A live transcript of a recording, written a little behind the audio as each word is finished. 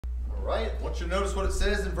right, I want you to notice what it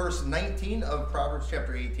says in verse 19 of Proverbs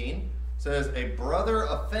chapter 18. It says, a brother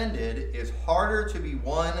offended is harder to be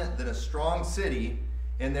won than a strong city,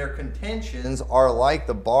 and their contentions are like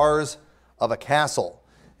the bars of a castle.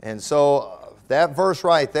 And so that verse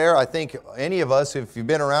right there, I think any of us, if you've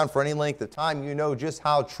been around for any length of time, you know just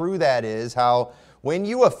how true that is, how when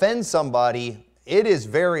you offend somebody, it is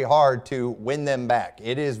very hard to win them back.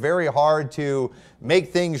 It is very hard to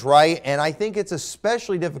make things right. And I think it's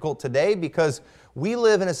especially difficult today because we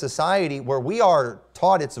live in a society where we are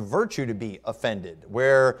taught it's a virtue to be offended,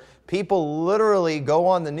 where people literally go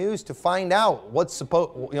on the news to find out what's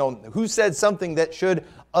supposed, who said something that should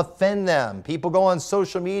offend them. People go on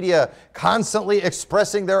social media constantly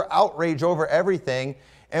expressing their outrage over everything.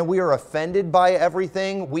 And we are offended by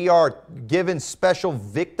everything. We are given special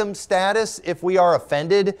victim status if we are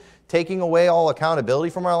offended, taking away all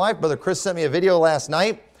accountability from our life. Brother Chris sent me a video last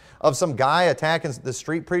night of some guy attacking the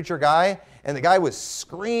street preacher guy, and the guy was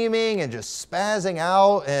screaming and just spazzing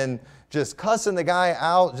out and just cussing the guy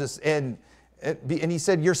out. And he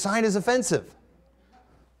said, "Your sign is offensive."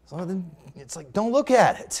 So then it's like, don't look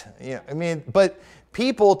at it. But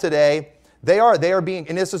people today, they are being,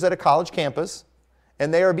 and this was at a college campus.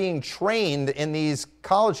 And they are being trained in these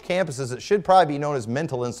college campuses that should probably be known as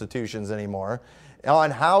mental institutions anymore on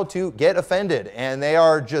how to get offended. And they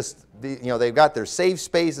are just, they've got their safe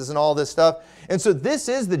spaces and all this stuff. And so this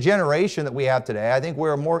is the generation that we have today. I think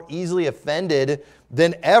we're more easily offended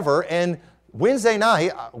than ever. And Wednesday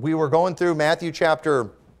night, we were going through Matthew chapter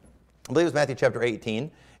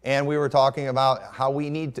 18. And we were talking about how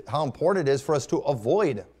important it is for us to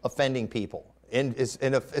avoid offending people. And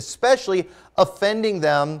especially offending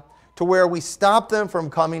them to where we stop them from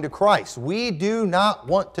coming to Christ. We do not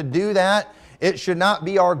want to do that. It should not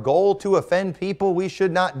be our goal to offend people. We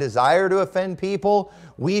should not desire to offend people.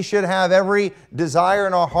 We should have every desire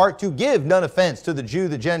in our heart to give none offense to the Jew,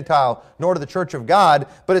 the Gentile, nor to the church of God.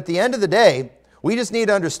 But at the end of the day, we just need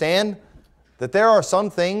to understand that there are some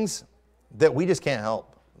things that we just can't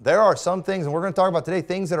help. There are some things, and we're going to talk about today,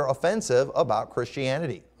 things that are offensive about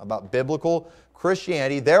Christianity, about biblical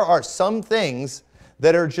Christianity. There are some things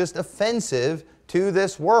that are just offensive to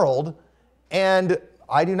this world, and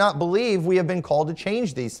I do not believe we have been called to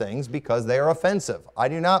change these things because they are offensive. I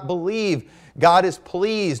do not believe God is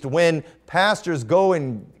pleased when pastors go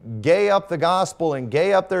and gay up the gospel and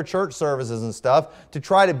gay up their church services and stuff to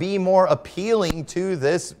try to be more appealing to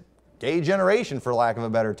this gay generation, for lack of a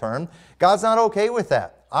better term. God's not okay with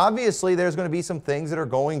that. Obviously, there's going to be some things that are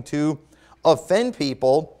going to offend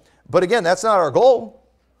people. But again, that's not our goal.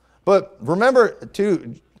 But remember,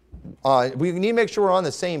 too, we need to make sure we're on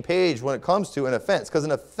the same page when it comes to an offense. Because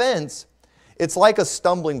an offense, it's like a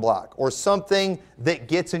stumbling block or something that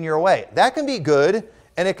gets in your way. That can be good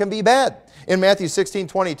and it can be bad. In Matthew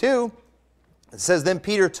 16:22, it says, "Then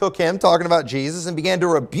Peter took him," talking about Jesus, "and began to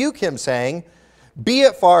rebuke him, saying, Be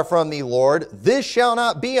it far from thee, Lord, this shall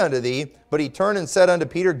not be unto thee. But he turned and said unto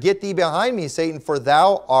Peter, Get thee behind me, Satan, for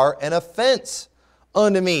thou art an offense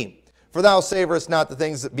unto me. For thou savorest not the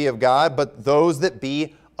things that be of God, but those that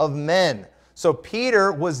be of men." So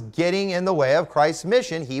Peter was getting in the way of Christ's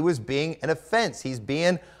mission. He was being an offense. He's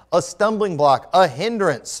being a stumbling block, a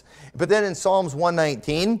hindrance. But then in Psalms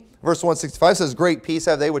 119, verse 165 says, "Great peace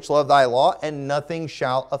have they which love thy law, and nothing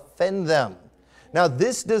shall offend them." Now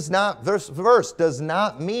this verse does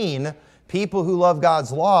not mean people who love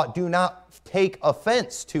God's law do not take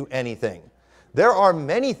offense to anything. There are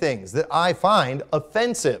many things that I find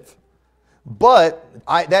offensive, but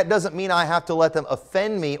that doesn't mean I have to let them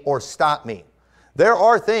offend me or stop me. There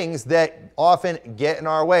are things that often get in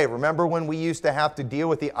our way. Remember when we used to have to deal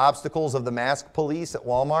with the obstacles of the mask police at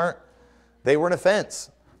Walmart? They were an offense.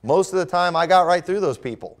 Most of the time I got right through those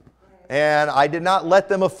people, and I did not let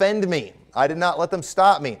them offend me. I did not let them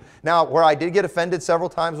stop me. Now, where I did get offended several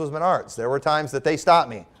times was Menards. There were times that they stopped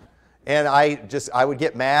me. And I would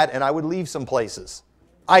get mad and I would leave some places.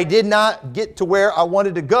 I did not get to where I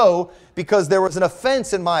wanted to go because there was an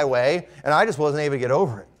offense in my way and I just wasn't able to get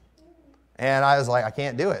over it. And I was like, I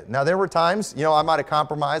can't do it. Now, there were times, I might have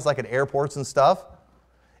compromised like at airports and stuff.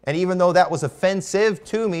 And even though that was offensive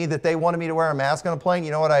to me that they wanted me to wear a mask on a plane,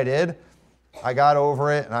 you know what I did? I got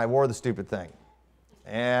over it and I wore the stupid thing.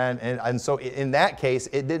 And so in that case,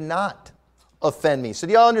 it did not offend me. So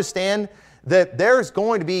do y'all understand that there's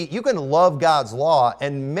going to be, you can love God's law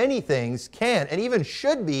and many things can and even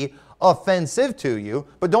should be offensive to you,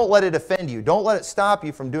 but don't let it offend you. Don't let it stop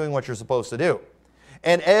you from doing what you're supposed to do.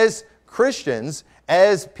 And as Christians,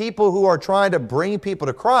 as people who are trying to bring people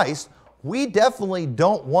to Christ, we definitely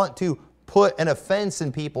don't want to put an offense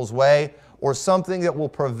in people's way or something that will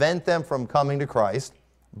prevent them from coming to Christ.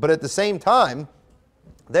 But at the same time,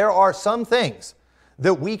 there are some things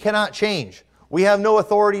that we cannot change. We have no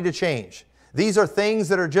authority to change. These are things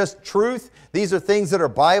that are just truth. These are things that are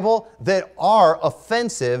Bible that are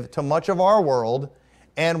offensive to much of our world.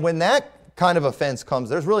 And when that kind of offense comes,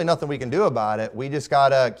 there's really nothing we can do about it. We just got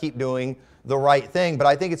to keep doing the right thing. But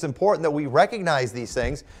I think it's important that we recognize these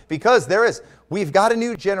things because we've got a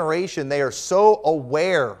new generation. They are so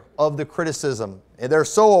aware of the criticism. And they're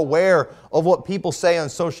so aware of what people say on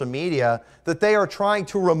social media that they are trying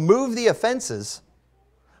to remove the offenses.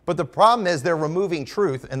 But the problem is they're removing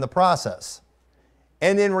truth in the process.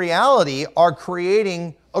 And in reality are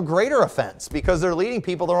creating a greater offense because they're leading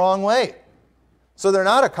people the wrong way. So they're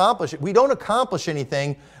not accomplishing. We don't accomplish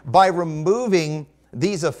anything by removing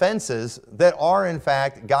these offenses that are in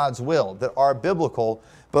fact God's will, that are biblical.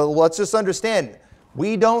 But let's just understand,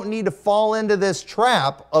 we don't need to fall into this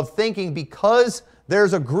trap of thinking because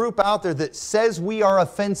there's a group out there that says we are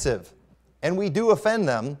offensive, and we do offend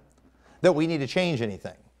them, that we need to change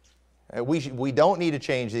anything. We don't need to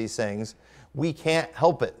change these things. We can't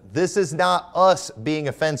help it. This is not us being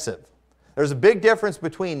offensive. There's a big difference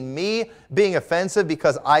between me being offensive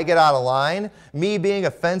because I get out of line, me being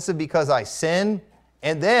offensive because I sin,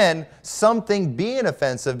 and then something being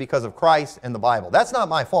offensive because of Christ and the Bible. That's not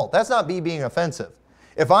my fault. That's not me being offensive.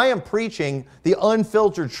 If I am preaching the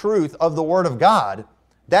unfiltered truth of the Word of God,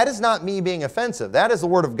 that is not me being offensive. That is the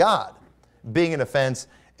Word of God being an offense,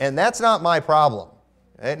 and that's not my problem.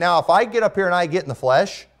 Now, if I get up here and I get in the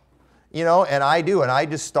flesh, and I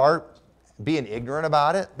just start being ignorant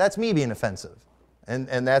about it, that's me being offensive.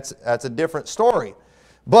 And that's a different story.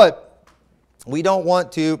 But we don't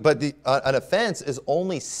want to, an offense is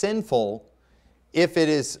only sinful if it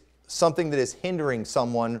is something that is hindering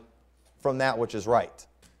someone from that which is right.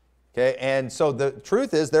 Okay, and so the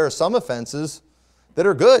truth is there are some offenses that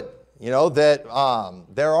are good.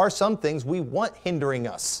 There are some things we want hindering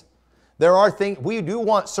us. There are things, we do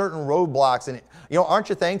want certain roadblocks. And, aren't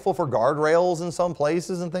you thankful for guardrails in some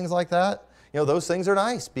places and things like that? Those things are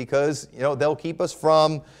nice because, they'll keep us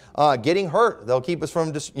from getting hurt. They'll keep us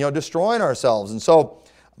from, destroying ourselves. And so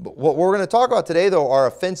what we're going to talk about today, though, are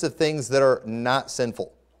offensive things that are not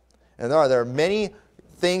sinful. And there are many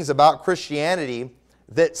things about Christianity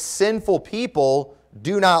that sinful people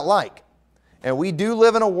do not like. And we do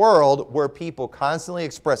live in a world where people constantly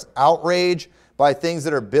express outrage by things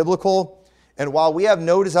that are biblical. And while we have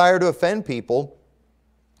no desire to offend people,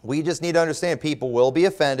 we just need to understand people will be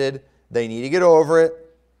offended. They need to get over it.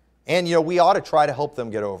 And, we ought to try to help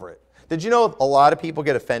them get over it. Did you know a lot of people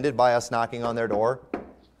get offended by us knocking on their door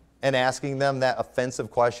and asking them that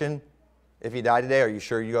offensive question? If you die today, are you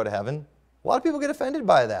sure you go to heaven? A lot of people get offended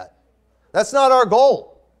by that. That's not our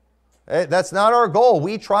goal. That's not our goal.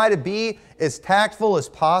 We try to be as tactful as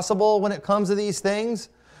possible when it comes to these things.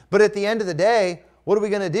 But at the end of the day, what are we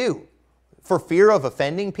going to do? For fear of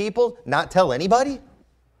offending people, not tell anybody?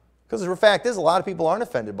 Because the fact is, a lot of people aren't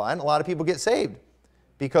offended by it, and a lot of people get saved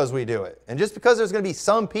because we do it. And just because there's going to be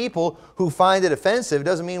some people who find it offensive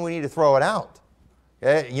doesn't mean we need to throw it out.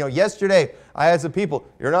 Okay? Yesterday, I had some people,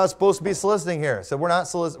 you're not supposed to be soliciting here. I said, we're not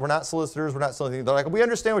solicitors, we're not soliciting. They're like, we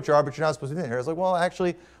understand what you are, but you're not supposed to be in here. I was like, well,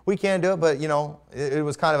 actually, we can do it, but, it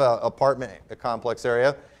was kind of an apartment complex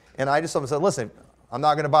area. And I just said, listen, I'm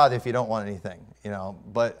not going to bother if you don't want anything,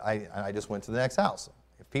 but I just went to the next house.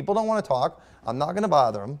 If people don't want to talk, I'm not going to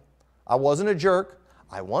bother them. I wasn't a jerk.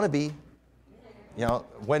 I want to be.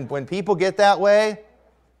 When people get that way,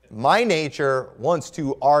 my nature wants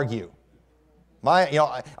to argue.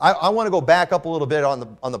 I want to go back up a little bit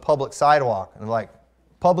on the public sidewalk. And I'm like,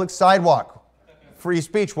 public sidewalk, free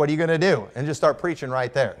speech, what are you going to do? And just start preaching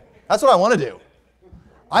right there. That's what I want to do.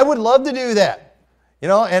 I would love to do that.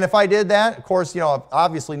 And if I did that, of course,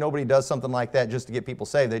 obviously nobody does something like that just to get people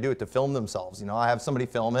saved. They do it to film themselves. I have somebody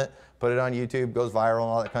film it, put it on YouTube, goes viral and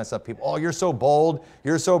all that kind of stuff. People, oh, you're so bold,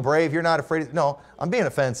 you're so brave, you're not afraid. No, I'm being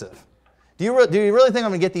offensive. Do you really think I'm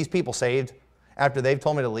going to get these people saved after they've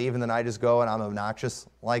told me to leave and then I just go and I'm obnoxious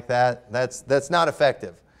like that? That's not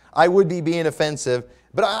effective. I would be being offensive,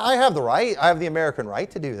 but I have the right, I have the American right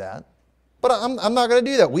to do that. But I'm not going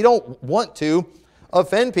to do that. We don't want to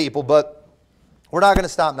offend people, but we're not going to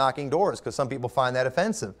stop knocking doors because some people find that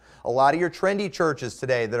offensive. A lot of your trendy churches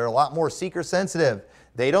today that are a lot more seeker sensitive,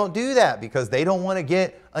 they don't do that because they don't want to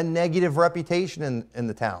get a negative reputation in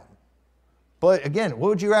the town. But again, what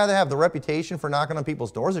would you rather have, the reputation for knocking on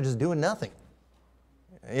people's doors or just doing nothing?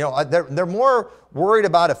 They're more worried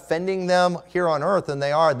about offending them here on earth than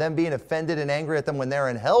they are them being offended and angry at them when they're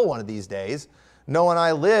in hell one of these days, knowing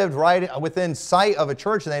I lived right within sight of a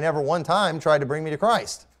church and they never one time tried to bring me to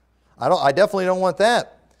Christ. I definitely don't want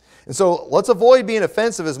that. And so let's avoid being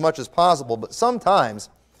offensive as much as possible, but sometimes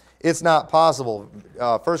it's not possible.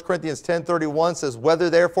 1 Corinthians 10:31 says, whether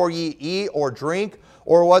therefore ye eat or drink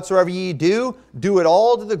or whatsoever ye do, do it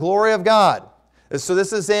all to the glory of God. And so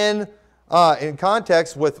this is in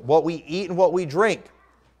context with what we eat and what we drink.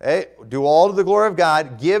 Okay? Do all to the glory of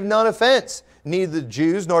God, give none offense, neither to the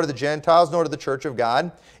Jews, nor to the Gentiles, nor to the church of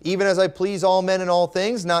God, even as I please all men in all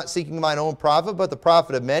things, not seeking mine own profit, but the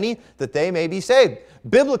profit of many, that they may be saved.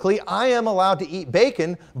 Biblically, I am allowed to eat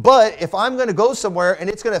bacon, but if I'm going to go somewhere and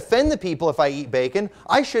it's going to offend the people if I eat bacon,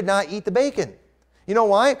 I should not eat the bacon. You know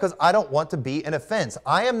why? Because I don't want to be an offense.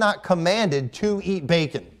 I am not commanded to eat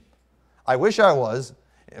bacon. I wish I was,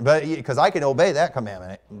 but because I can obey that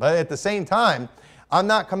commandment. But at the same time, I'm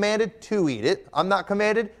not commanded to eat it. I'm not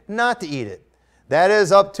commanded not to eat it. That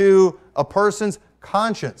is up to a person's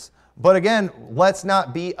conscience. But again, let's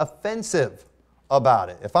not be offensive about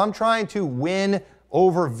it. If I'm trying to win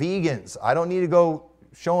over vegans, I don't need to go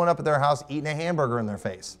showing up at their house eating a hamburger in their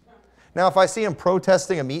face. Now, if I see them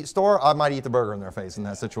protesting a meat store, I might eat the burger in their face in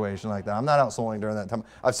that situation like that. I'm not out souling during that time.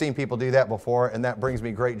 I've seen people do that before, and that brings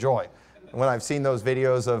me great joy. When I've seen those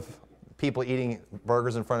videos of people eating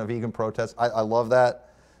burgers in front of vegan protests, I love that.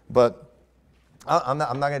 But I'm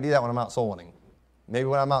not going to do that when I'm out soul winning. Maybe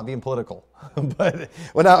when I'm out being political, but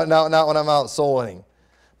not when I'm out soul winning.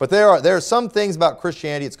 But there are some things about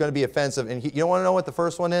Christianity it's going to be offensive. And you want to know what the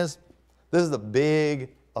first one is? This is the big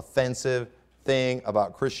offensive thing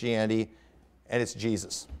about Christianity, and it's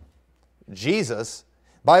Jesus. Jesus,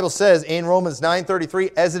 Bible says in Romans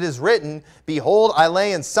 9:33, as it is written, behold, I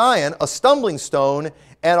lay in Zion a stumbling stone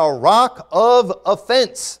and a rock of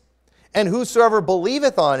offense, and whosoever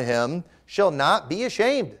believeth on him shall not be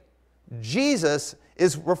ashamed. Jesus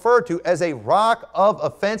is referred to as a rock of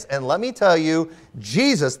offense, and let me tell you,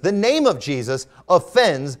 Jesus, the name of Jesus,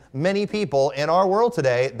 offends many people in our world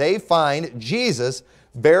today. They find Jesus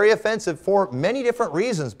very offensive for many different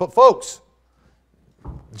reasons. But folks,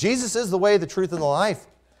 Jesus is the way, the truth, and the life.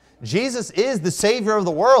 Jesus is the Savior of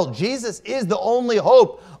the world. Jesus is the only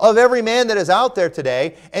hope of every man that is out there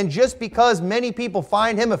today. And just because many people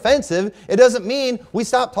find him offensive, it doesn't mean we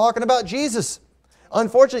stop talking about Jesus.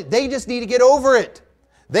 Unfortunately, they just need to get over it.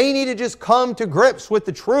 They need to just come to grips with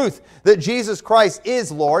the truth that Jesus Christ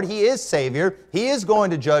is Lord. He is Savior. He is going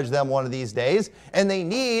to judge them one of these days. And they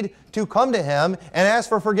need to come to Him and ask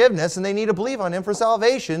for forgiveness. And they need to believe on Him for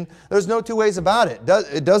salvation. There's no two ways about it.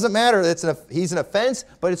 It doesn't matter. He's an offense,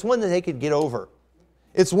 but it's one that they could get over.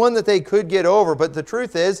 It's one that they could get over. But the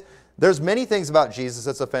truth is, there's many things about Jesus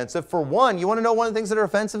that's offensive. For one, you want to know one of the things that are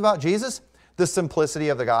offensive about Jesus? The simplicity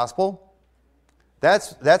of the gospel.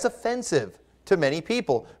 That's offensive to many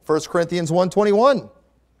people. 1 Corinthians 1:21.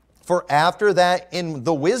 For after that in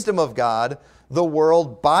the wisdom of God, the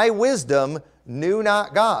world by wisdom knew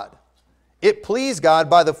not God. It pleased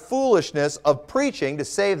God by the foolishness of preaching to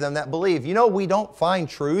save them that believe. You know, we don't find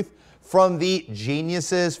truth from the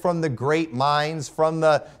geniuses, from the great minds, from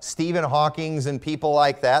the Stephen Hawkings and people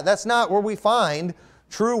like that. That's not where we find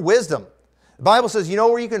true wisdom. The Bible says, you know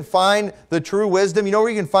where you can find the true wisdom? You know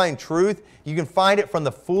where you can find truth? You can find it from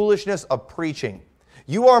the foolishness of preaching.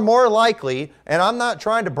 You are more likely, and I'm not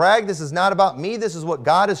trying to brag, this is not about me, this is what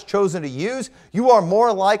God has chosen to use. You are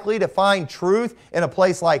more likely to find truth in a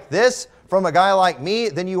place like this from a guy like me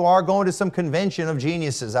than you are going to some convention of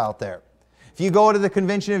geniuses out there. If you go to the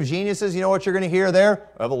convention of geniuses, you know what you're going to hear there?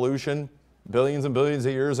 Evolution, billions and billions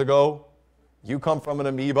of years ago. You come from an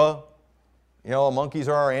amoeba. You know, monkeys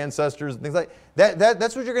are our ancestors and things like that.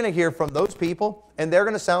 That's what you're going to hear from those people, and they're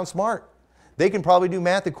going to sound smart. They can probably do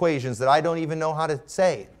math equations that I don't even know how to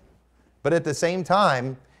say. But at the same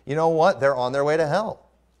time, you know what? They're on their way to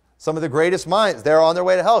hell. Some of the greatest minds, they're on their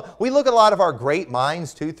way to hell. We look at a lot of our great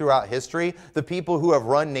minds, too, throughout history. The people who have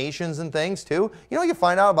run nations and things, too. You know, you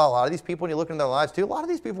find out about a lot of these people when you look into their lives, too. A lot of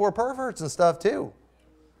these people were perverts and stuff, too.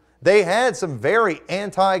 They had some very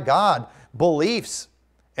anti-God beliefs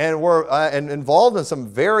and were involved in some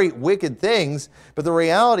very wicked things. But the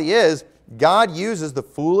reality is, God uses the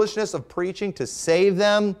foolishness of preaching to save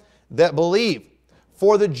them that believe.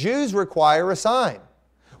 For the Jews require a sign.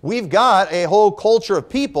 We've got a whole culture of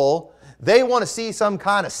people, they want to see some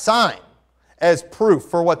kind of sign as proof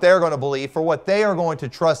for what they're going to believe, for what they are going to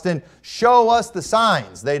trust in. Show us the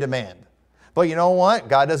signs, they demand. But you know what?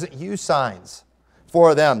 God doesn't use signs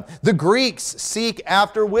for them. The Greeks seek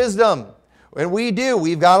after wisdom. And we do.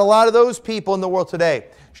 We've got a lot of those people in the world today.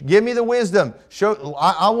 Give me the wisdom.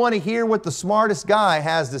 I want to hear what the smartest guy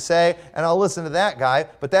has to say, and I'll listen to that guy.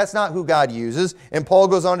 But that's not who God uses. And Paul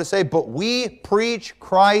goes on to say, but we preach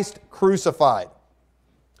Christ crucified.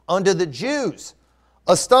 Unto the Jews,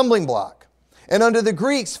 a stumbling block, And unto the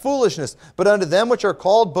Greeks foolishness, but unto them which are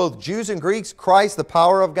called, both Jews and Greeks, Christ the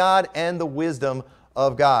power of God and the wisdom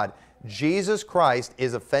of God. Jesus Christ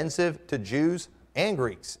is offensive to Jews and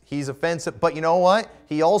Greeks. He's offensive, but you know what?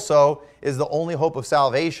 He also is the only hope of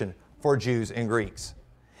salvation for Jews and Greeks.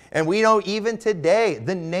 And we know even today,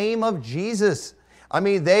 the name of Jesus, I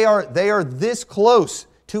mean, they are this close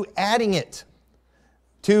to adding it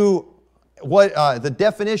to what the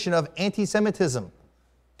definition of anti-Semitism,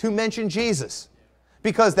 to mention Jesus.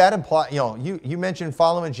 Because that implies, you mentioned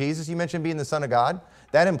following Jesus, you mentioned being the Son of God.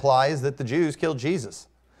 That implies that the Jews killed Jesus.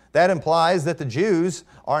 That implies that the Jews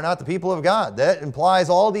are not the people of God. That implies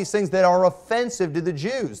all these things that are offensive to the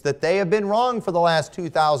Jews, that they have been wrong for the last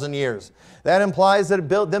 2,000 years. That implies that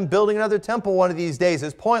them building another temple one of these days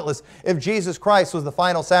is pointless if Jesus Christ was the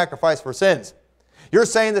final sacrifice for sins. You're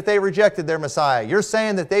saying that they rejected their Messiah. You're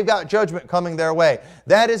saying that they've got judgment coming their way.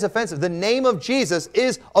 That is offensive. The name of Jesus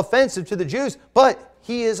is offensive to the Jews, but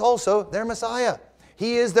He is also their Messiah.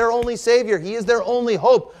 He is their only Savior. He is their only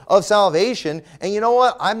hope of salvation. And you know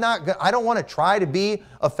what? I don't want to try to be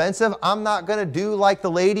offensive. I'm not going to do like the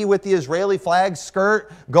lady with the Israeli flag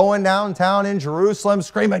skirt going downtown in Jerusalem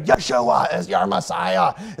screaming, Yeshua is your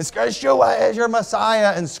Messiah. Yeshua is your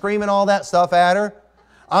Messiah, and screaming all that stuff at her.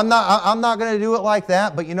 I'm not going to do it like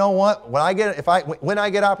that. But you know what? When I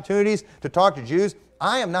get opportunities to talk to Jews,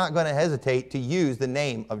 I am not going to hesitate to use the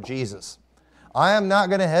name of Jesus. I am not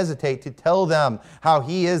going to hesitate to tell them how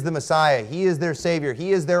He is the Messiah. He is their Savior.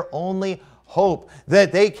 He is their only hope,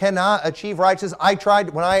 that they cannot achieve righteousness. I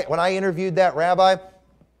tried, when I interviewed that rabbi,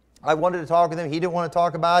 I wanted to talk with him. He didn't want to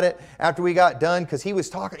talk about it after we got done, because he was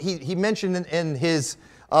talking, he mentioned in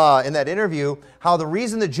that interview how the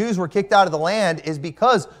reason the Jews were kicked out of the land is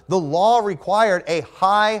because the law required a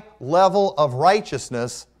high level of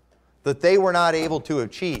righteousness that they were not able to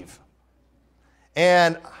achieve.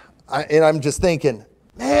 And I'm just thinking,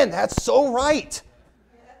 man, that's so right.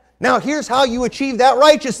 Now, here's how you achieve that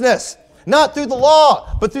righteousness. Not through the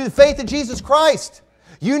law, but through the faith in Jesus Christ.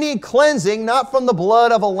 You need cleansing, not from the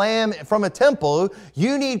blood of a lamb from a temple.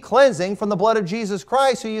 You need cleansing from the blood of Jesus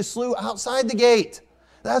Christ, who you slew outside the gate.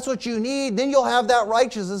 That's what you need. Then you'll have that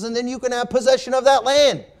righteousness, and then you can have possession of that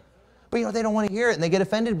land. But they don't want to hear it, and they get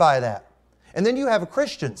offended by that. And then you have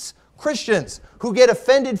Christians who get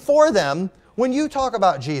offended for them when you talk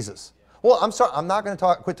about Jesus. Well, I'm sorry, I'm not going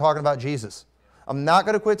to quit talking about Jesus. I'm not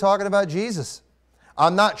going to quit talking about Jesus.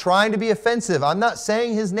 I'm not trying to be offensive. I'm not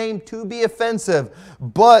saying His name to be offensive,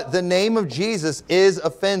 but the name of Jesus is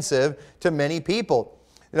offensive to many people.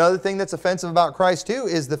 Another thing that's offensive about Christ too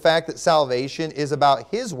is the fact that salvation is about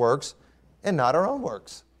His works and not our own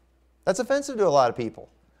works. That's offensive to a lot of people.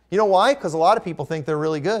 You know why? Because a lot of people think they're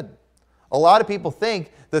really good. A lot of people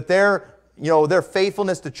think that their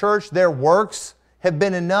faithfulness to church, their works have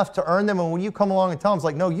been enough to earn them. And when you come along and tell them, it's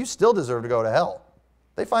like, no, you still deserve to go to hell.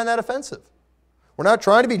 They find that offensive. We're not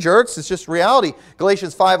trying to be jerks. It's just reality.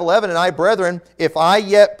 Galatians 5:11, and I, brethren, if I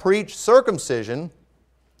yet preach circumcision,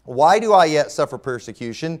 why do I yet suffer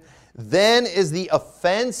persecution? Then is the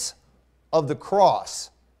offense of the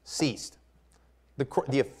cross ceased.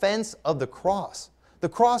 The offense of the cross. The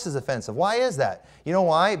cross is offensive. Why is that? You know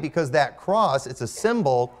why? Because that cross, it's a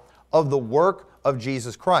symbol of the work of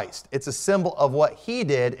Jesus Christ. It's a symbol of what He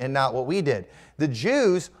did and not what we did. The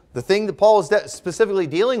Jews, the thing that Paul is specifically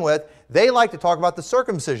dealing with, they like to talk about the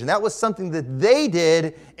circumcision. That was something that they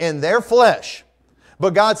did in their flesh.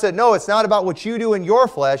 But God said, no, it's not about what you do in your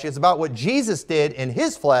flesh. It's about what Jesus did in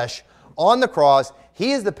His flesh on the cross.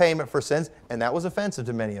 He is the payment for sins, and that was offensive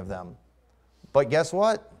to many of them. But guess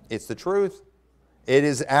what? It's the truth. It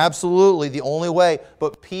is absolutely the only way,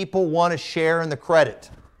 but people want to share in the credit.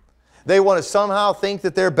 They want to somehow think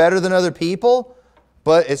that they're better than other people,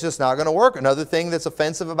 but it's just not going to work. Another thing that's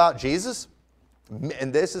offensive about Jesus,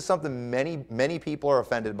 and this is something many people are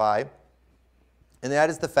offended by, and that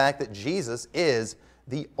is the fact that Jesus is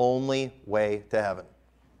the only way to heaven.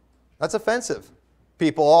 That's offensive.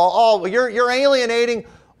 People, you're alienating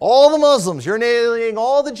all the Muslims, you're alienating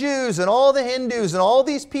all the Jews and all the Hindus and all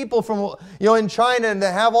these people from in China and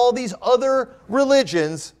that have all these other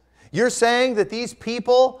religions. You're saying that these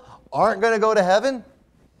people aren't going to go to heaven?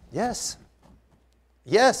 Yes.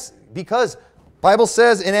 Yes, because Bible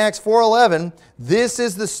says in Acts 4:11, this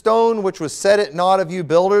is the stone which was set at naught of you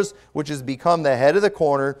builders, which has become the head of the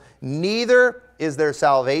corner. Neither is there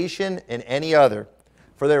salvation in any other.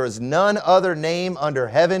 For there is none other name under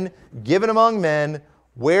heaven given among men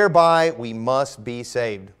whereby we must be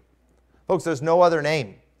saved. Folks, there's no other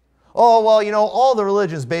name. Oh, well, all the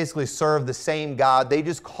religions basically serve the same God. They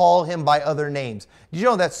just call Him by other names. Did you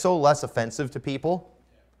know that's so less offensive to people?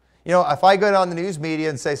 You know, if I go on the news media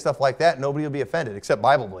and say stuff like that, nobody will be offended except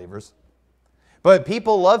Bible believers. But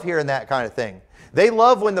people love hearing that kind of thing. They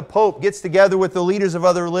love when the Pope gets together with the leaders of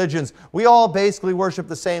other religions. We all basically worship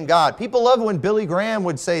the same God. People love when Billy Graham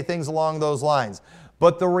would say things along those lines.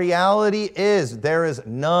 But the reality is there is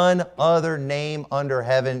none other name under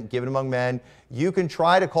heaven given among men. You can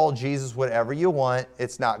try to call Jesus whatever you want.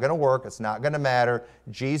 It's not going to work. It's not going to matter.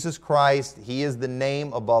 Jesus Christ, He is the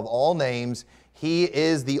name above all names. He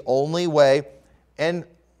is the only way. And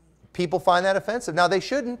people find that offensive. Now, they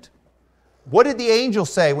shouldn't. What did the angel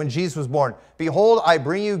say when Jesus was born? Behold, I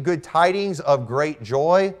bring you good tidings of great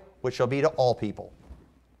joy, which shall be to all people.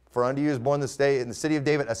 For unto you is born this day in the city of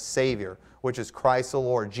David a Savior, which is Christ the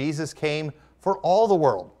Lord. Jesus came for all the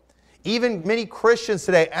world. Even many Christians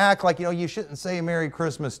today act like, you shouldn't say Merry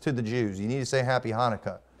Christmas to the Jews. You need to say Happy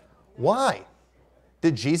Hanukkah. Why?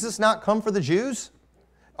 Did Jesus not come for the Jews?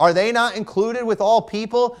 Are they not included with all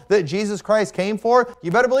people that Jesus Christ came for? You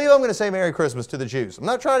better believe I'm going to say Merry Christmas to the Jews. I'm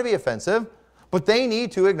not trying to be offensive, but they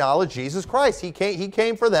need to acknowledge Jesus Christ. He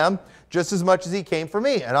came for them just as much as He came for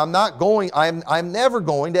me. And I'm never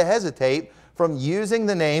going to hesitate from using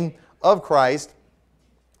the name of Christ.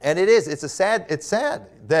 And it's sad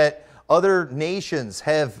that other nations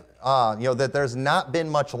have, that there's not been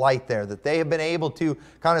much light there, that they have been able to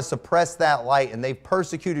kind of suppress that light, and they've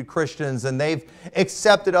persecuted Christians, and they've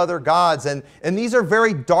accepted other gods. And these are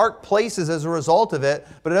very dark places as a result of it,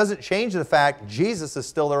 but it doesn't change the fact Jesus is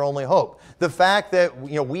still their only hope. The fact that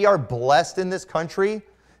we are blessed in this country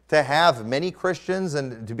to have many Christians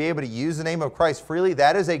and to be able to use the name of Christ freely,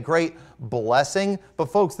 that is a great blessing. But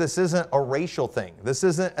folks, this isn't a racial thing. This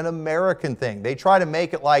isn't an American thing. They try to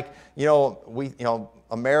make it like, we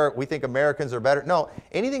think Americans are better. No,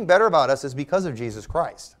 anything better about us is because of Jesus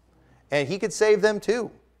Christ. And He could save them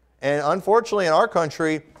too. And unfortunately in our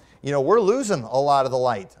country, we're losing a lot of the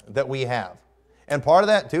light that we have. And part of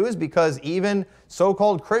that too is because even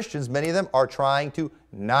so-called Christians, many of them are trying to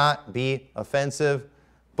not be offensive.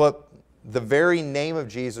 But the very name of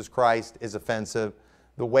Jesus Christ is offensive.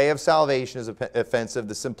 The way of salvation is offensive.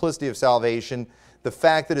 The simplicity of salvation, the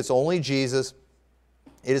fact that it's only Jesus,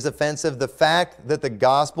 it is offensive. The fact that the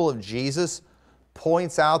gospel of Jesus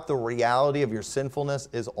points out the reality of your sinfulness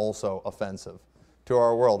is also offensive to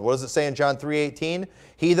our world. What does it say in John 3:18?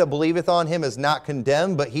 He that believeth on Him is not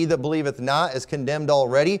condemned, but he that believeth not is condemned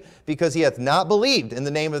already, because he hath not believed in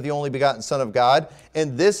the name of the only begotten Son of God.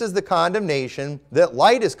 And this is the condemnation, that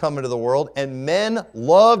light is come into the world, and men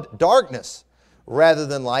loved darkness rather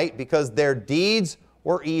than light, because their deeds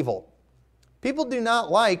were evil. People do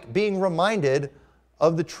not like being reminded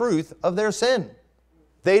of the truth of their sin.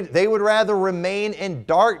 They would rather remain in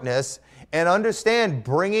darkness and understand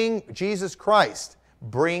bringing Jesus Christ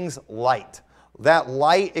brings light. That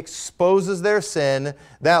light exposes their sin.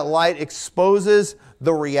 That light exposes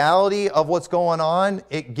the reality of what's going on.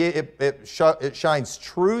 It shines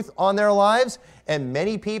truth on their lives. And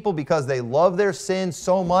many people, because they love their sin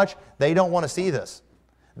so much, they don't want to see this.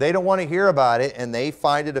 They don't want to hear about it, and they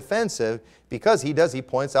find it offensive because He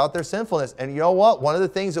points out their sinfulness. And you know what? One of the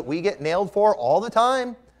things that we get nailed for all the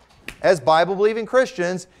time as Bible-believing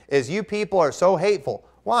Christians is you people are so hateful.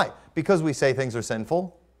 Why? Because we say things are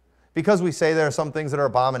sinful. Because we say there are some things that are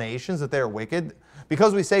abominations, that they are wicked.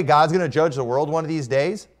 Because we say God's going to judge the world one of these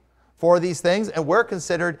days for these things. And we're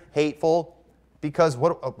considered hateful because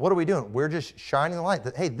what are we doing? We're just shining the light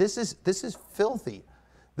that, hey, this is filthy.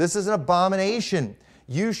 This is an abomination.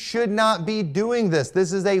 You should not be doing this.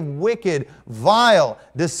 This is a wicked, vile,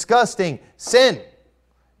 disgusting sin.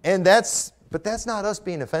 But that's not us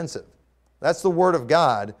being offensive. That's the Word of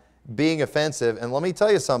God being offensive. And let me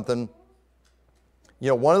tell you something.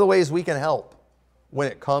 One of the ways we can help when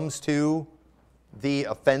it comes to the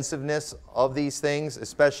offensiveness of these things,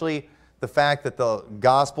 especially the fact that the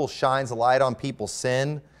gospel shines a light on people's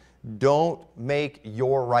sin, don't make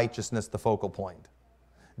your righteousness the focal point.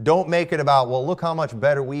 Don't make it about, well, look how much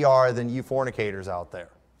better we are than you fornicators out there.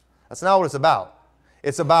 That's not what it's about.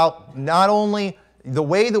 It's about not only the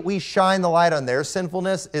way that we shine the light on their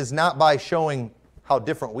sinfulness is not by showing how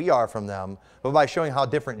different we are from them, but by showing how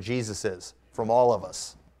different Jesus is from all of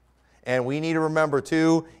us. And we need to remember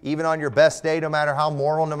too, even on your best day, no matter how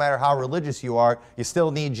moral, no matter how religious you are, you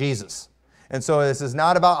still need Jesus. And so this is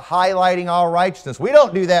not about highlighting our righteousness. We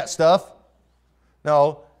don't do that stuff.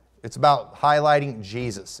 No, it's about highlighting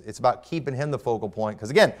Jesus. It's about keeping Him the focal point. Because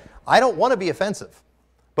again, I don't want to be offensive.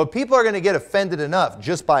 But people are going to get offended enough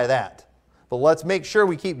just by that. But let's make sure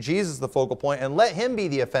we keep Jesus the focal point and let Him be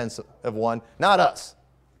the offensive one, not us.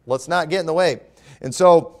 Let's not get in the way. And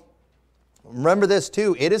so, remember this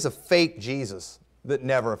too, it is a fake Jesus that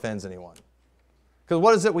never offends anyone. Because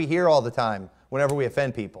what is it we hear all the time whenever we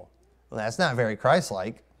offend people? Well, that's not very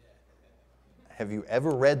Christ-like. Have you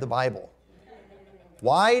ever read the Bible?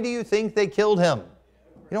 Why do you think they killed him?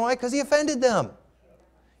 You know why? Because he offended them.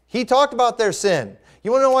 He talked about their sin.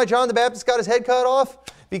 You want to know why John the Baptist got his head cut off?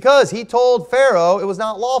 Because he told Pharaoh it was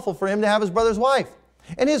not lawful for him to have his brother's wife.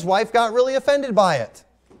 And his wife got really offended by it.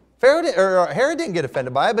 Herod didn't get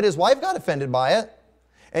offended by it, but his wife got offended by it.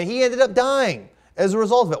 And he ended up dying as a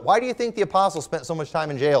result of it. Why do you think the apostles spent so much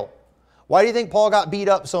time in jail? Why do you think Paul got beat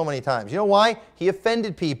up so many times? You know why? He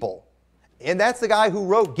offended people. And that's the guy who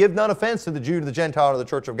wrote, "Give none offense to the Jew, to the Gentile, to the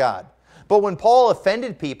church of God." But when Paul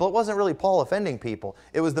offended people, it wasn't really Paul offending people.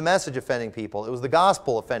 It was the message offending people. It was the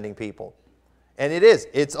gospel offending people. And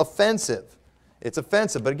it's offensive. It's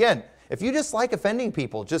offensive. But again, if you just like offending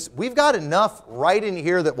people, we've got enough right in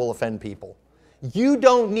here that will offend people. You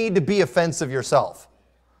don't need to be offensive yourself.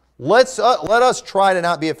 Let us try to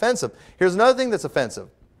not be offensive. Here's another thing that's offensive,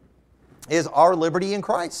 is our liberty in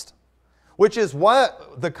Christ. Which is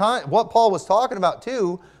what Paul was talking about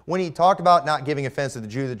too when he talked about not giving offense to the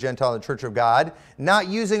Jew, the Gentile, the church of God, not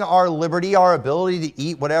using our liberty, our ability to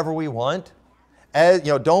eat whatever we want.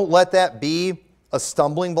 Don't let that be a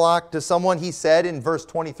stumbling block to someone. He said in verse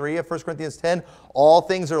 23 of 1 Corinthians 10, all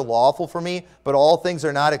things are lawful for me, but all things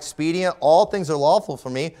are not expedient. All things are lawful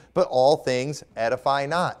for me, but all things edify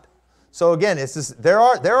not. So again, there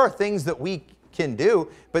are things that we can do,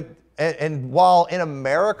 and while in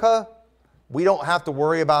America, we don't have to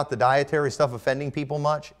worry about the dietary stuff offending people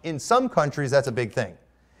much. In some countries, that's a big thing.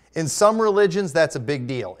 In some religions, that's a big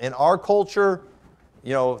deal. In our culture,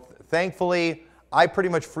 thankfully, I pretty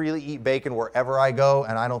much freely eat bacon wherever I go,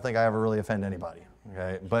 and I don't think I ever really offend anybody.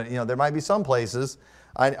 Okay? But there might be some places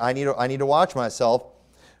I need to watch myself.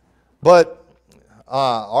 But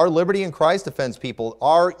our liberty in Christ offends people.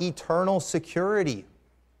 Our eternal security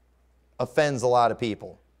offends a lot of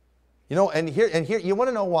people. And here, you want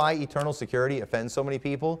to know why eternal security offends so many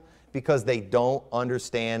people? Because they don't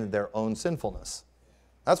understand their own sinfulness.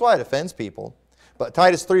 That's why it offends people. But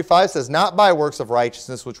Titus 3:5 says, not by works of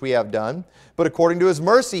righteousness which we have done, but according to his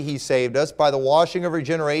mercy he saved us by the washing of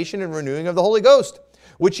regeneration and renewing of the Holy Ghost,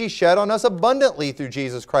 which he shed on us abundantly through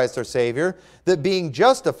Jesus Christ our Savior, that being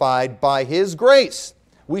justified by his grace,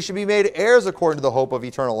 we should be made heirs according to the hope of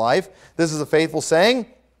eternal life. This is a faithful saying.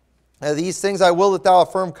 These things I will that thou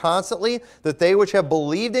affirm constantly, that they which have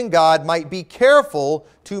believed in God might be careful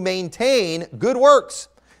to maintain good works.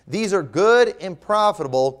 These are good and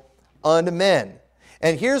profitable unto men.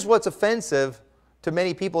 And here's what's offensive to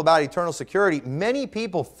many people about eternal security. Many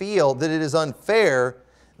people feel that it is unfair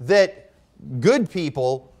that good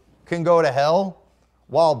people can go to hell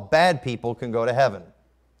while bad people can go to heaven.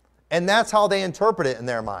 And that's how they interpret it in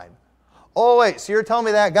their mind. Oh, wait, so you're telling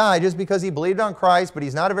me that guy, just because he believed on Christ, but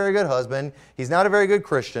he's not a very good husband, he's not a very good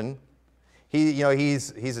Christian,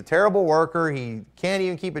 he's a terrible worker, he can't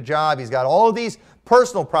even keep a job, he's got all of these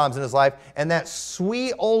personal problems in his life, and that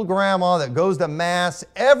sweet old grandma that goes to Mass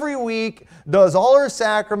every week, does all her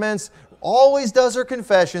sacraments, always does her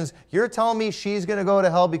confessions, you're telling me she's going to go to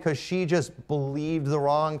hell because she just believed the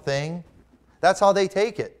wrong thing? That's how they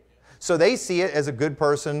take it. So they see it as a good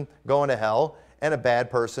person going to hell and a bad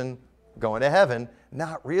person going to heaven,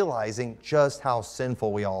 not realizing just how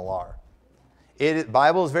sinful we all are. The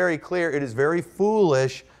Bible is very clear. It is very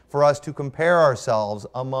foolish for us to compare ourselves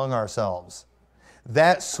among ourselves.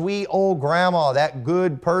 That sweet old grandma, that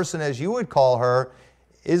good person as you would call her,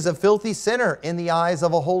 is a filthy sinner in the eyes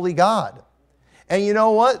of a holy God. And you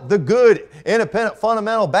know what? The good, independent,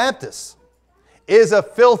 fundamental Baptist is a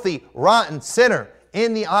filthy, rotten sinner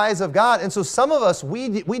in the eyes of God. And so some of us,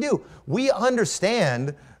 we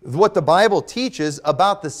understand what the Bible teaches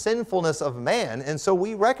about the sinfulness of man. And so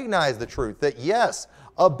we recognize the truth that yes,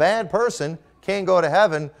 a bad person can go to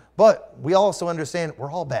heaven, but we also understand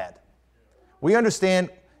we're all bad. We understand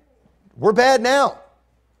we're bad now.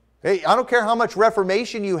 Hey, I don't care how much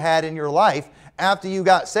reformation you had in your life after you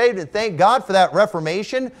got saved, and thank God for that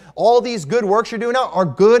reformation. All these good works you're doing now are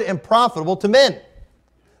good and profitable to men.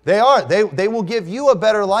 They are. They will give you a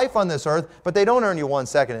better life on this earth, but they don't earn you 1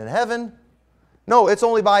 second in heaven. No, it's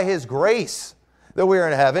only by his grace that we're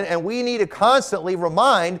in heaven, and we need to constantly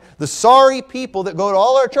remind the sorry people that go to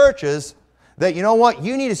all our churches that, you know what,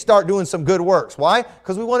 you need to start doing some good works. Why?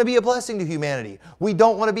 Because we want to be a blessing to humanity. We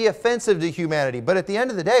don't want to be offensive to humanity. But at the end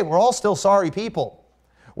of the day, we're all still sorry people.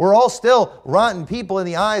 We're all still rotten people in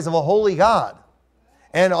the eyes of a holy God.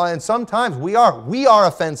 And sometimes we are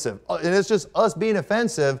offensive. And it's just us being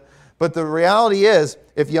offensive. But the reality is,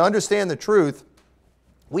 if you understand the truth,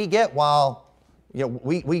 we get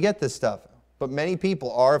we get this stuff. But many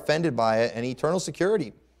people are offended by it, and eternal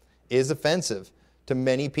security is offensive to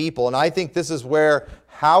many people. And I think this is where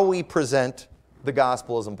how we present the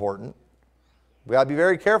gospel is important. We got to be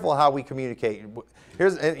very careful how we communicate.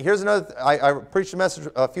 Here's another, I preached a message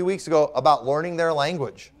a few weeks ago about learning their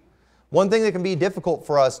language. One thing that can be difficult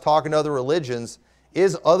for us talking to other religions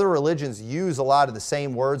is other religions use a lot of the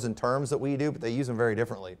same words and terms that we do, but they use them very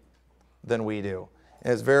differently than we do.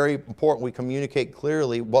 And it's very important we communicate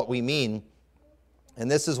clearly what we mean. And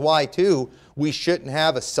this is why, too, we shouldn't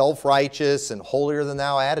have a self-righteous and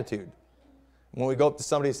holier-than-thou attitude. When we go up to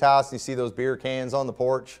somebody's house and you see those beer cans on the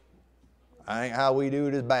porch, I ain't how we do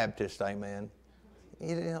it as Baptists, amen.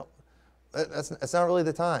 You know, that's not really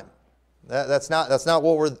the time. That's not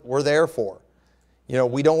what we're there for. You know,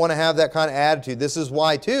 we don't want to have that kind of attitude. This is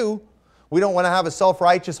why, too, we don't want to have a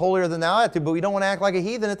self-righteous, holier-than-thou attitude, but we don't want to act like a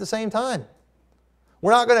heathen at the same time.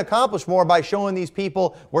 We're not going to accomplish more by showing these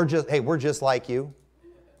people, we're just like you.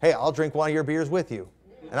 Hey, I'll drink one of your beers with you,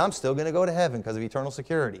 and I'm still going to go to heaven because of eternal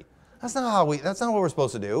security. That's not what we're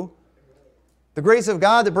supposed to do. The grace of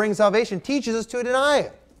God that brings salvation teaches us to deny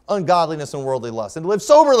ungodliness and worldly lust and to live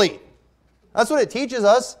soberly. That's what it teaches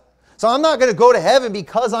us. So I'm not going to go to heaven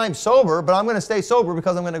because I'm sober, but I'm going to stay sober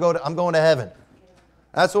because I'm going to heaven.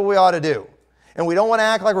 That's what we ought to do. And we don't want to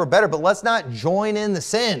act like we're better, but let's not join in the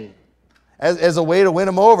sin as a way to win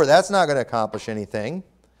them over. That's not going to accomplish anything.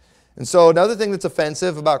 And so another thing that's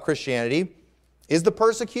offensive about Christianity is the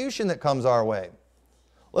persecution that comes our way.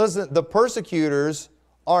 Listen, the persecutors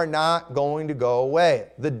are not going to go away.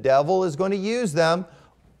 The devil is going to use them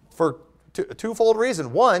for a twofold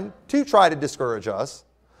reason. One, to try to discourage us,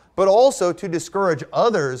 but also to discourage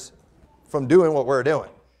others from doing what we're doing,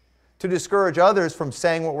 to discourage others from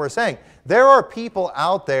saying what we're saying. There are people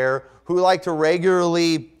out there who like to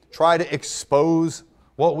regularly try to expose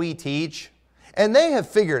what we teach, and they have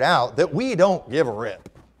figured out that we don't give a rip.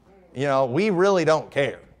 You know, we really don't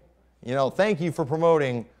care. You know, thank you for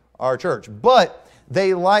promoting our church. But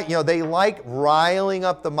they like riling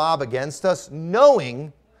up the mob against us,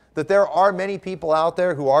 knowing that there are many people out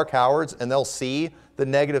there who are cowards, and they'll see the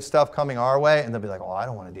negative stuff coming our way, and they'll be like, oh, I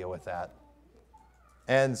don't want to deal with that.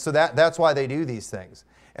 And so that's why they do these things.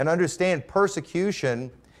 And understand,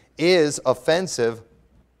 persecution is offensive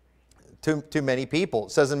to many people.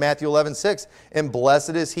 It says in Matthew 11:6, and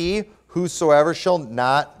blessed is he whosoever shall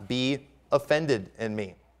not be offended in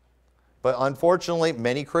me. But unfortunately,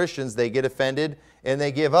 many Christians, they get offended and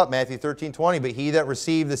they give up. Matthew 13:20, but he that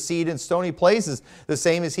received the seed in stony places, the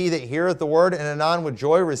same is he that heareth the word, and anon with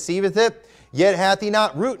joy receiveth it. Yet hath he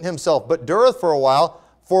not root in himself, but dureth for a while.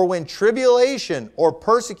 For when tribulation or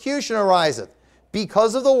persecution ariseth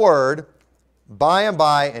because of the word, by and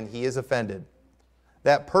by, and he is offended.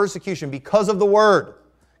 That persecution because of the word.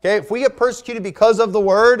 Okay, if we get persecuted because of the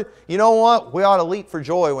word, you know what? We ought to leap for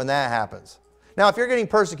joy when that happens. Now, if you're getting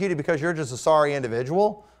persecuted because you're just a sorry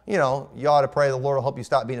individual, you know, you ought to pray the Lord will help you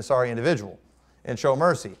stop being a sorry individual and show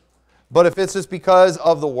mercy. But if it's just because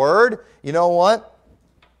of the word, you know what?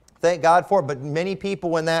 Thank God for it. But many people,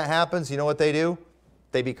 when that happens, you know what they do?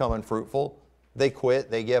 They become unfruitful. They quit.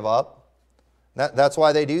 They give up. That's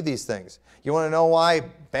why they do these things. You want to know why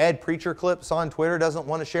bad preacher clips on Twitter doesn't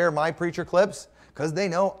want to share my preacher clips? Because they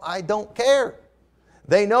know I don't care.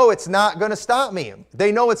 They know it's not going to stop me.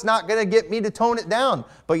 They know it's not going to get me to tone it down.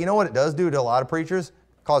 But you know what it does do to a lot of preachers?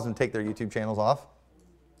 Cause them to take their YouTube channels off.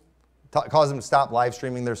 Cause them to stop live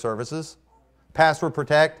streaming their services. Password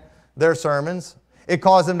protect their sermons. It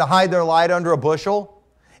caused them to hide their light under a bushel.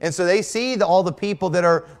 And so they see all the people that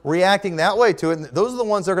are reacting that way to it. And those are the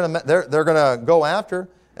ones they're going to go after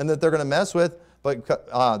and that they're going to mess with. But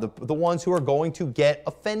the ones who are going to get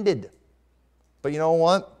offended. But you know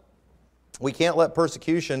what? We can't let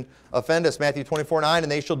persecution offend us. Matthew 24:9,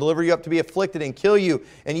 and they shall deliver you up to be afflicted and kill you,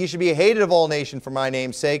 and you shall be hated of all nations for my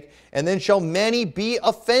name's sake. And then shall many be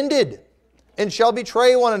offended, and shall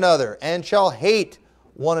betray one another, and shall hate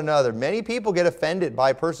one another. Many people get offended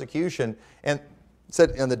by persecution. And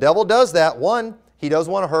the devil does that. One, he does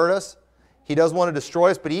want to hurt us. He does want to destroy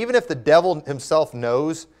us. But even if the devil himself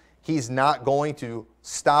knows he's not going to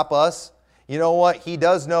stop us, you know what? He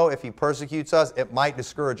does know if he persecutes us, it might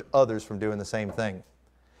discourage others from doing the same thing.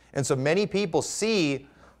 And so many people see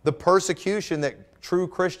the persecution that true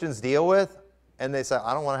Christians deal with, and they say,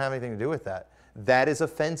 I don't want to have anything to do with that. That is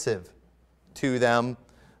offensive to them.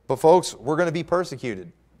 But folks, we're going to be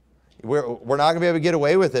persecuted. We're not going to be able to get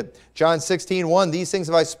away with it. John 16:1, these things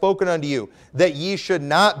have I spoken unto you, that ye should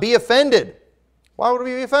not be offended. Why would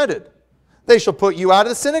we be offended? They shall put you out of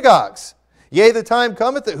the synagogues. Yea, the time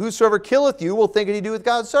cometh that whosoever killeth you will think that he doeth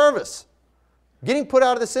God's service. Getting put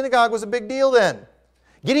out of the synagogue was a big deal then.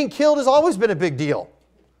 Getting killed has always been a big deal.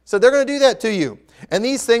 So they're going to do that to you. And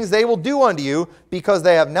these things they will do unto you, because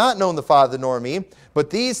they have not known the Father nor me. But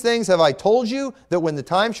these things have I told you, that when the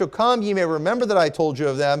time shall come, ye may remember that I told you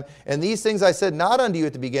of them. And these things I said not unto you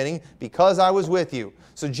at the beginning, because I was with you.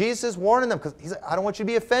 So Jesus is warning them, because he's like, I don't want you to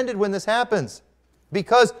be offended when this happens.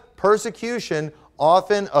 Because persecution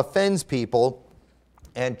often offends people,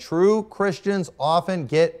 and true Christians often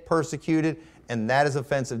get persecuted, and that is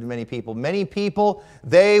offensive to many people. Many people,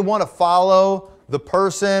 they want to follow the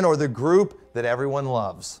person or the group that everyone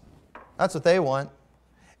loves. That's what they want.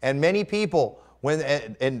 And many people,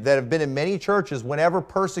 that have been in many churches, whenever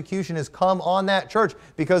persecution has come on that church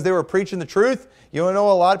because they were preaching the truth, you know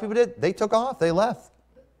what a lot of people did? They took off. They left.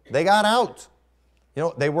 They got out. You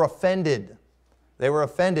know, they were offended. They were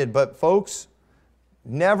offended. But folks,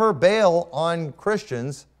 never bail on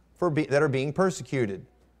Christians that are being persecuted.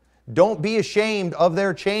 Don't be ashamed of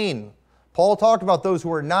their chain. Paul talked about those who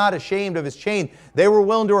were not ashamed of his chain. They were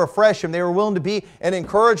willing to refresh him. They were willing to be an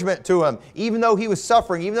encouragement to him, even though he was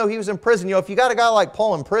suffering, even though he was in prison. You know, if you got a guy like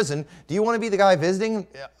Paul in prison, do you want to be the guy visiting?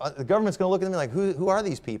 The government's going to look at them like, who are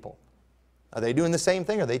these people? Are they doing the same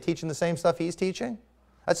thing? Are they teaching the same stuff he's teaching?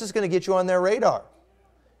 That's just going to get you on their radar.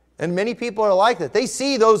 And many people are like that. They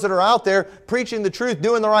see those that are out there preaching the truth,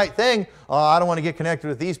 doing the right thing. Oh, I don't want to get connected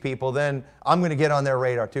with these people. Then I'm going to get on their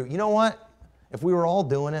radar too. You know what? If we were all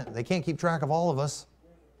doing it, they can't keep track of all of us.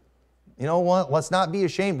 You know what? Let's not be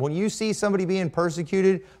ashamed. When you see somebody being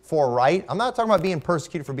persecuted for right, I'm not talking about being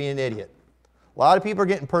persecuted for being an idiot. A lot of people are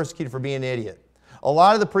getting persecuted for being an idiot. A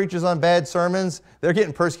lot of the preachers on bad sermons, they're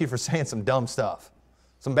getting persecuted for saying some dumb stuff,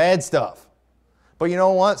 some bad stuff. But you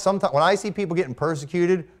know what? Sometimes when I see people getting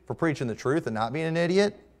persecuted for preaching the truth and not being an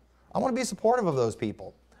idiot, I want to be supportive of those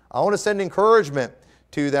people. I want to send encouragement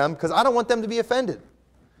to them because I don't want them to be offended.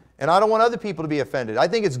 And I don't want other people to be offended. I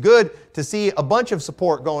think it's good to see a bunch of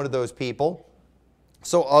support going to those people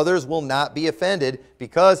so others will not be offended,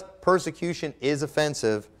 because persecution is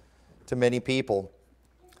offensive to many people.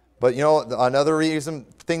 But you know, another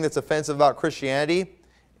thing that's offensive about Christianity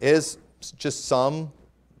is just some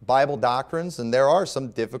Bible doctrines, and there are some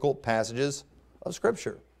difficult passages of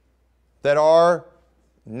Scripture that are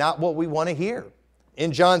not what we want to hear.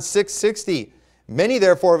 In John 6:60, many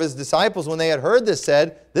therefore of his disciples, when they had heard this,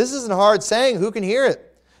 said, "This isn't a hard saying, who can hear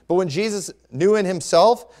it?" But when Jesus knew in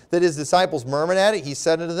himself that his disciples murmured at it, he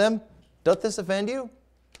said unto them, "Doth this offend you?"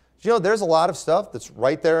 You know, there's a lot of stuff that's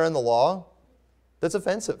right there in the law that's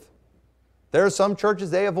offensive. There are some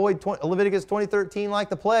churches, they avoid Leviticus 20:13 like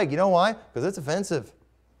the plague. You know why? Because it's offensive.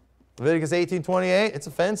 Leviticus 18:28, it's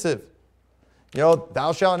offensive. You know,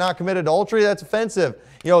 thou shalt not commit adultery, that's offensive.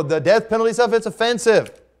 You know, the death penalty stuff, it's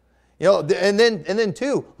offensive. You know, and then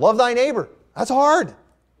two, love thy neighbor. That's hard.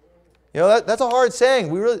 You know, that's a hard saying.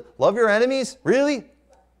 We really love your enemies? Really?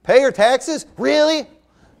 Pay your taxes? Really?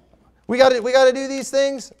 We got to do these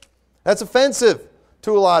things? That's offensive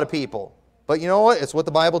to a lot of people. But you know what? It's what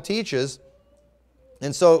the Bible teaches.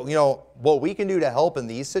 And so, you know, what we can do to help in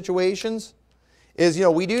these situations is, you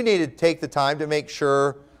know, we do need to take the time to make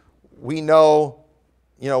sure we know,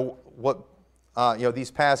 you know, what, you know, these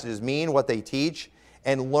passages mean, what they teach,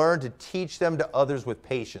 and learn to teach them to others with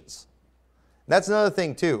patience. And that's another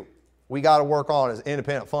thing too we got to work on as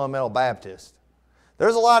independent fundamental Baptists.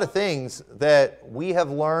 There's a lot of things that we have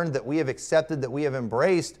learned, that we have accepted, that we have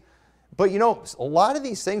embraced, but you know, a lot of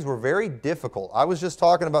these things were very difficult. I was just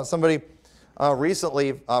talking about somebody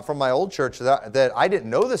recently from my old church that I didn't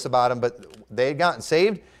know this about them, but they had gotten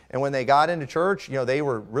saved, and when they got into church, you know, they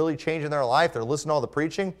were really changing their life. They're listening to all the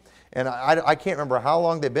preaching, and I can't remember how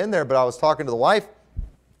long they've been there, but I was talking to the wife,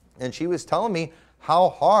 and she was telling me how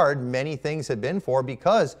hard many things had been for her,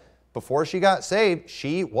 because before she got saved,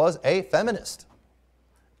 she was a feminist.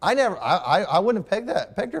 I wouldn't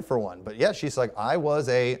have pegged her for one, but yeah, she's like, I was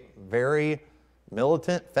a very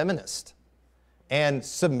militant feminist. And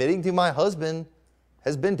submitting to my husband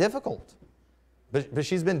has been difficult. But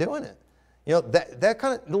she's been doing it. You know, that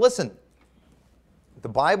kind of, listen, the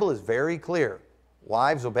Bible is very clear.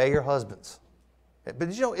 Wives, obey your husbands.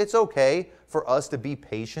 But you know, it's okay for us to be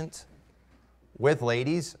patient with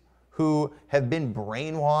ladies who have been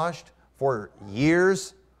brainwashed for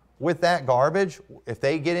years with that garbage. If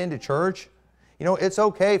they get into church, you know, it's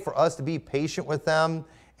okay for us to be patient with them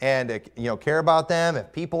and, you know, care about them.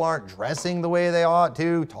 If people aren't dressing the way they ought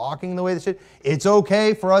to, talking the way they should, it's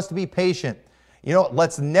okay for us to be patient. You know,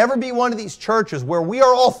 let's never be one of these churches where we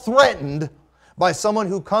are all threatened by someone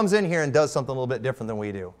who comes in here and does something a little bit different than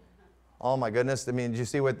we do. Oh my goodness, I mean, did you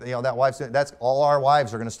see what, you know, that wife's doing? That's all our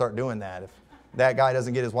wives are going to start doing that if that guy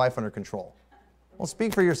doesn't get his wife under control. Well,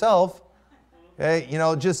 speak for yourself. Okay, you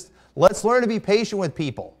know, just let's learn to be patient with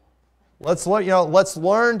people. Let's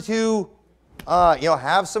learn to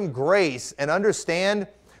have some grace and understand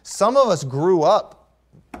some of us grew up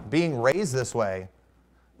being raised this way,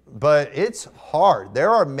 but it's hard. There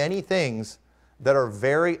are many things that are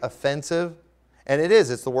very offensive, and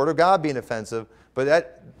it's the Word of God being offensive,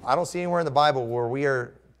 but I don't see anywhere in the Bible where we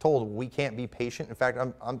are told we can't be patient. In fact,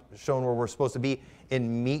 I'm shown where we're supposed to be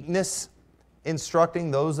in meekness, instructing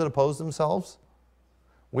those that oppose themselves.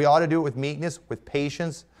 We ought to do it with meekness, with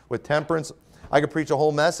patience, with temperance. I could preach a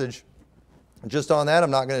whole message just on that.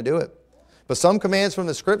 I'm not going to do it. But some commands from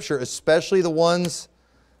the Scripture, especially the ones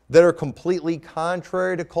that are completely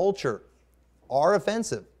contrary to culture, are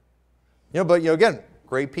offensive. But again,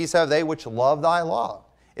 great peace have they which love thy law.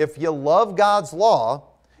 If you love God's law,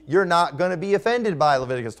 you're not going to be offended by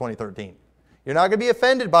Leviticus 20:13. You're not going to be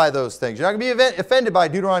offended by those things. You're not going to be offended by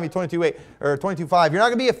Deuteronomy 22:8 or 22:5. You're not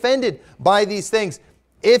going to be offended by these things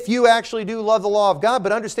if you actually do love the law of God.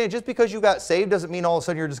 But understand, just because you got saved doesn't mean all of a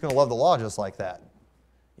sudden you're just going to love the law just like that.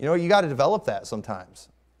 You got to develop that sometimes.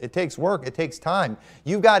 It takes work. It takes time.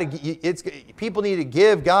 People need to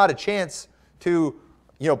give God a chance to,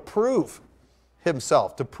 prove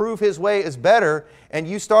Himself, to prove His way is better, and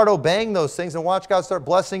you start obeying those things and watch God start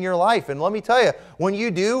blessing your life. And let me tell you, when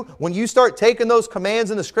you start taking those commands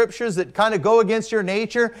in the Scriptures that kind of go against your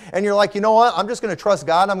nature, and you're like, you know what, I'm just going to trust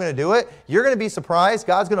God, I'm going to do it, you're going to be surprised.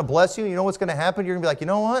 God's going to bless you. You know what's going to happen? You're going to be like, you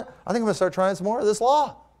know what, I think I'm going to start trying some more of this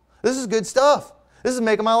law. This is good stuff. This is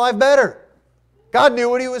making my life better. God knew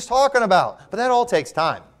what He was talking about. But that all takes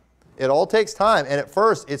time. It all takes time. And at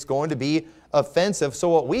first, it's going to be offensive. So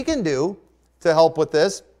what we can do to help with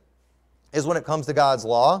this is when it comes to God's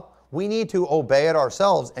law, we need to obey it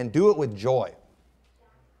ourselves and do it with joy.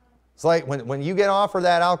 It's like when you get offered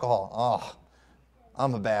that alcohol, oh,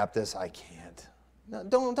 I'm a Baptist, I can't. No,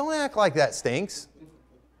 don't act like that stinks.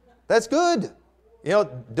 That's good.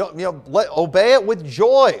 Obey it with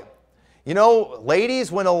joy.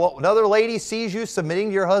 Ladies, when another lady sees you submitting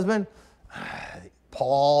to your husband,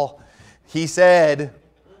 Paul, he said,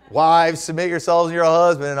 wives, submit yourselves to your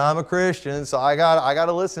husband, and I'm a Christian, so I got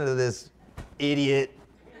to listen to this idiot.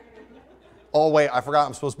 Oh, wait, I forgot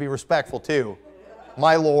I'm supposed to be respectful too.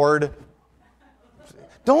 My Lord.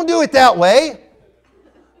 Don't do it that way.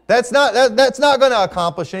 That's not going to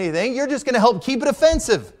accomplish anything. You're just going to help keep it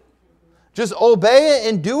offensive. Just obey it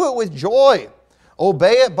and do it with joy.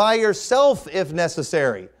 Obey it by yourself if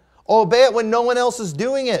necessary. Obey it when no one else is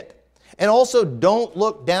doing it. And also don't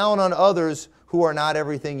look down on others who are not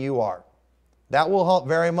everything you are. That will help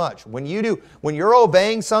very much. When you're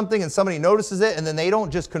obeying something and somebody notices it and then they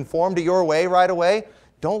don't just conform to your way right away,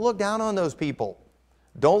 don't look down on those people.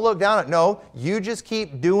 Don't look down at, no, you just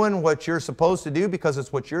keep doing what you're supposed to do because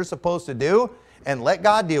it's what you're supposed to do, and let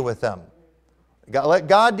God deal with them. Let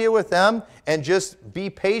God deal with them and just be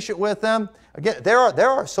patient with them. Again, there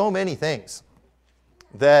are so many things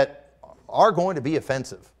that are going to be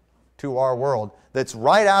offensive to our world. That's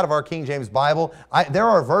right out of our King James Bible. There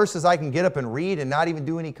are verses I can get up and read and not even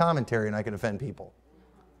do any commentary and I can offend people.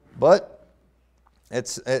 But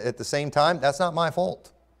it's at the same time, that's not my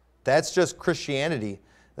fault. That's just Christianity.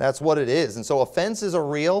 That's what it is. And so offenses are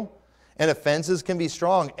real and offenses can be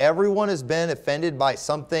strong. Everyone has been offended by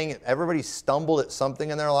something. Everybody stumbled at something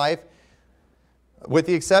in their life with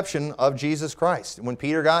the exception of Jesus Christ. When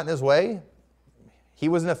Peter got in his way, he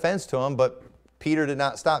was an offense to him, but Peter did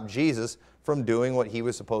not stop Jesus from doing what he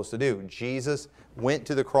was supposed to do. Jesus went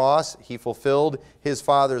to the cross. He fulfilled His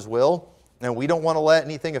Father's will. And we don't want to let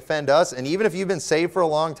anything offend us. And even if you've been saved for a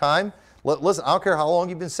long time, listen, I don't care how long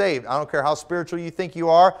you've been saved. I don't care how spiritual you think you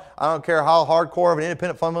are. I don't care how hardcore of an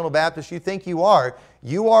independent fundamental Baptist you think you are.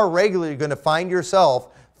 You are regularly going to find yourself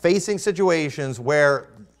facing situations where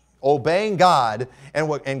obeying God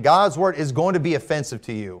and God's Word is going to be offensive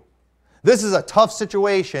to you. This is a tough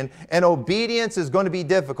situation, and obedience is going to be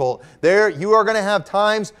difficult. You are going to have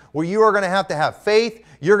times where you are going to have faith.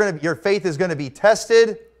 Your faith is going to be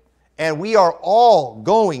tested, and we are all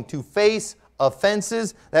going to face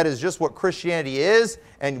offenses. That is just what Christianity is,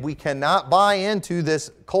 and we cannot buy into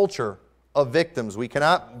this culture of victims. We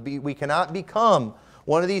cannot become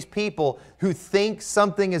one of these people who think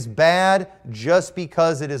something is bad just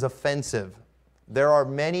because it is offensive. There are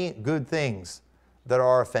many good things that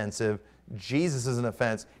are offensive. Jesus is an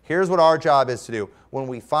offense. Here's what our job is to do. When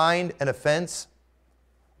we find an offense,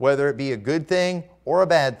 whether it be a good thing or a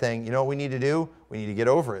bad thing, you know what we need to do? We need to get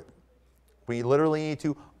over it. We literally need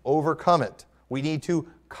to overcome it. We need to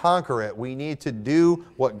conquer it. We need to do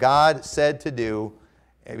what God said to do,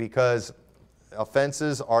 because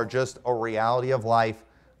offenses are just a reality of life.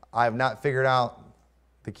 I have not figured out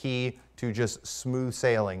the key to just smooth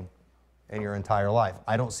sailing in your entire life.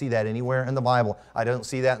 I don't see that anywhere in the Bible. I don't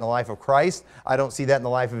see that in the life of Christ. I don't see that in the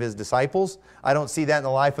life of his disciples. I don't see that in the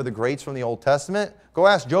life of the greats from the Old Testament. Go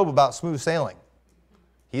ask Job about smooth sailing.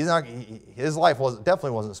 His life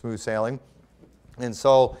definitely wasn't smooth sailing. And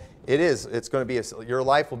so it's going to be, your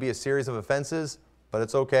life will be a series of offenses, but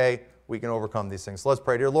it's okay. We can overcome these things. So let's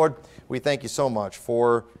pray. Dear Lord, we thank you so much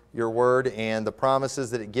for your word and the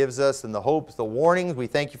promises that it gives us and the hopes, the warnings. We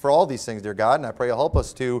thank you for all these things, dear God, and I pray you'll help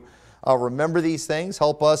us to remember these things.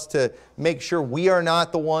 Help us to make sure we are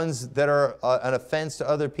not the ones that are an offense to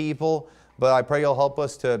other people, but I pray you'll help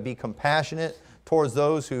us to be compassionate towards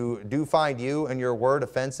those who do find you and your word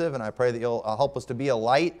offensive, and I pray that you'll help us to be a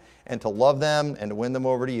light and to love them and to win them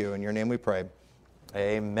over to you. In your name we pray.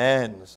 Amen.